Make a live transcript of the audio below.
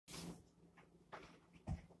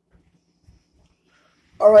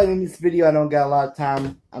Alright, in this video, I don't got a lot of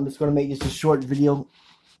time. I'm just going to make this a short video.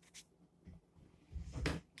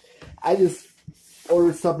 I just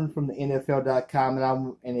ordered something from the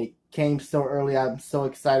NFL.com and it came so early. I'm so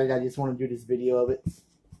excited. I just want to do this video of it.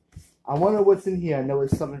 I wonder what's in here. I know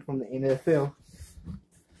it's something from the NFL.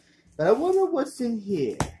 But I wonder what's in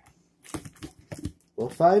here. We'll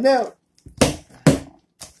find out.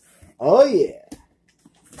 Oh, yeah.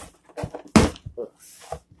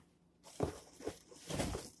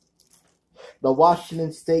 The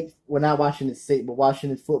Washington State, well, not Washington State, but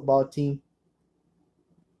Washington football team.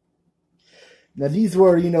 Now, these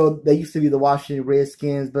were, they used to be the Washington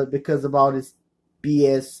Redskins, but because of all this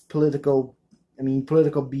BS, political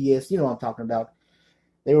BS, you know what I'm talking about.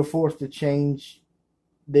 They were forced to change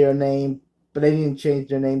their name, but they didn't change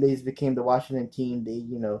their name. They just became the Washington team.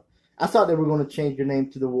 I thought they were going to change their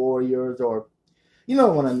name to the Warriors or, it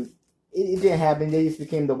didn't happen. They just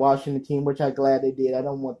became the Washington team, which I'm glad they did.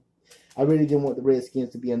 I really didn't want the Redskins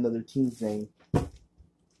to be another team's name.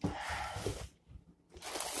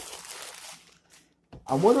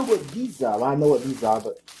 I wonder what these are. I know what these are,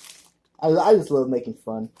 but I just love making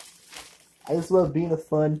fun. I just love being a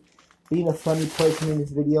funny person in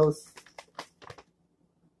these videos.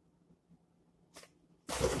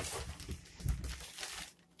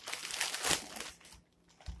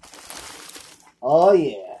 Oh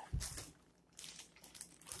yeah.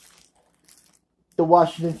 The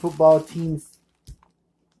Washington football team's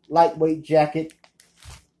lightweight jacket.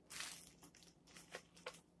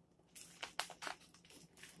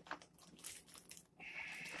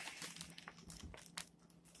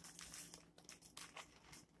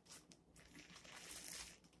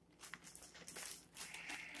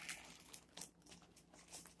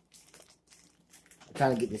 I'm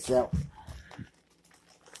trying to get this out.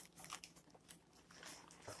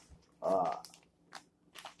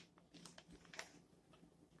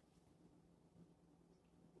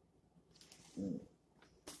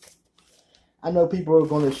 I know people are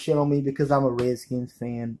going to shit on me because I'm a Redskins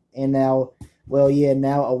fan. And now,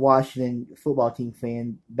 now a Washington football team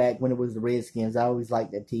fan. Back when it was the Redskins, I always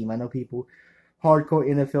liked that team. I know people, hardcore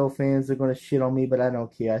NFL fans, are going to shit on me, but I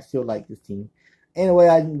don't care. I still like this team. Anyway,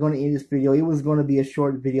 I'm going to end this video. It was going to be a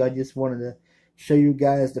short video. I just wanted to show you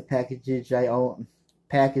guys the packages I own.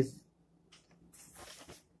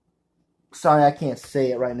 Sorry, I can't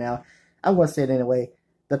say it right now. I'm going to say it anyway.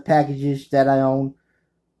 The packages that I own.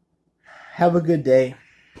 Have a good day.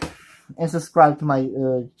 And subscribe to my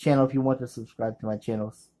channel if you want to subscribe to my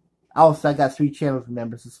channels. Also, I got 3 channels,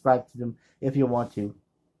 remember. Subscribe to them if you want to.